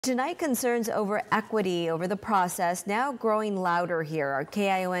Tonight, concerns over equity over the process now growing louder here. Our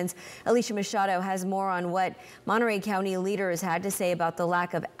KION's Alicia Machado has more on what Monterey County leaders had to say about the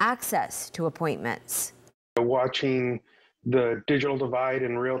lack of access to appointments. Watching the digital divide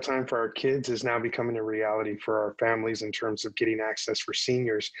in real time for our kids is now becoming a reality for our families in terms of getting access for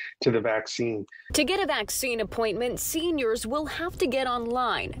seniors to the vaccine. To get a vaccine appointment, seniors will have to get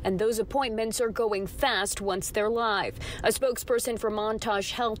online, and those appointments are going fast once they're live. A spokesperson for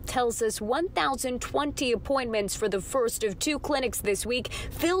Montage Health tells us 1,020 appointments for the first of 2 clinics this week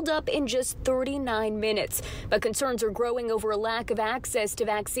filled up in just 39 minutes. But concerns are growing over a lack of access to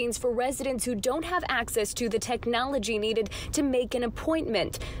vaccines for residents who don't have access to the technology needed to make an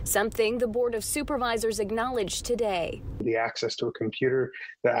appointment, something the Board of Supervisors acknowledged today. The access to a computer,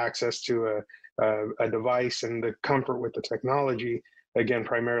 the access to a device, and the comfort with the technology, again,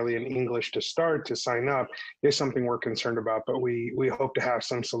 primarily in English to start, to sign up, is something we're concerned about, but we hope to have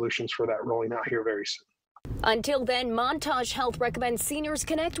some solutions for that rolling out here very soon. Until then, Montage Health recommends seniors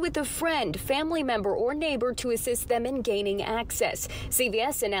connect with a friend, family member, or neighbor to assist them in gaining access.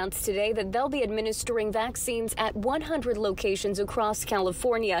 CVS announced today that they'll be administering vaccines at 100 locations across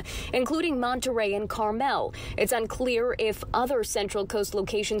California, including Monterey and Carmel. It's unclear if other Central Coast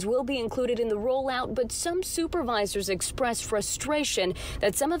locations will be included in the rollout, but some supervisors expressed frustration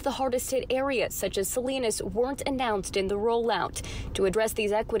that some of the hardest hit areas, such as Salinas, weren't announced in the rollout. To address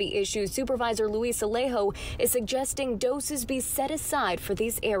these equity issues, Supervisor Luis Alejo is suggesting doses be set aside for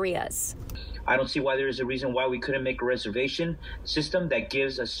these areas. I don't see why there is a reason why we couldn't make a reservation system that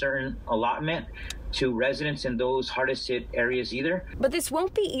gives a certain allotment to residents in those hardest hit areas either. But this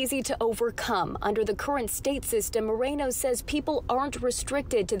won't be easy to overcome. Under the current state system, Moreno says people aren't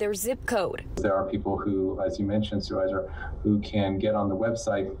restricted to their zip code. There are people who, as you mentioned, Supervisor, who can get on the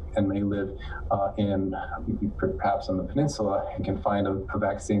website and may live perhaps on the peninsula and can find a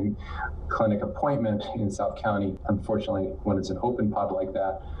vaccine clinic appointment in South County. Unfortunately, when it's an open pod like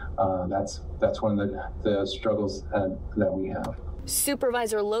that, that's one of the struggles that we have.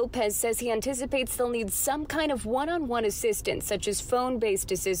 Supervisor Lopez says he anticipates they'll need some kind of one-on-one assistance, such as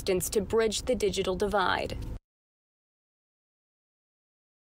phone-based assistance, to bridge the digital divide.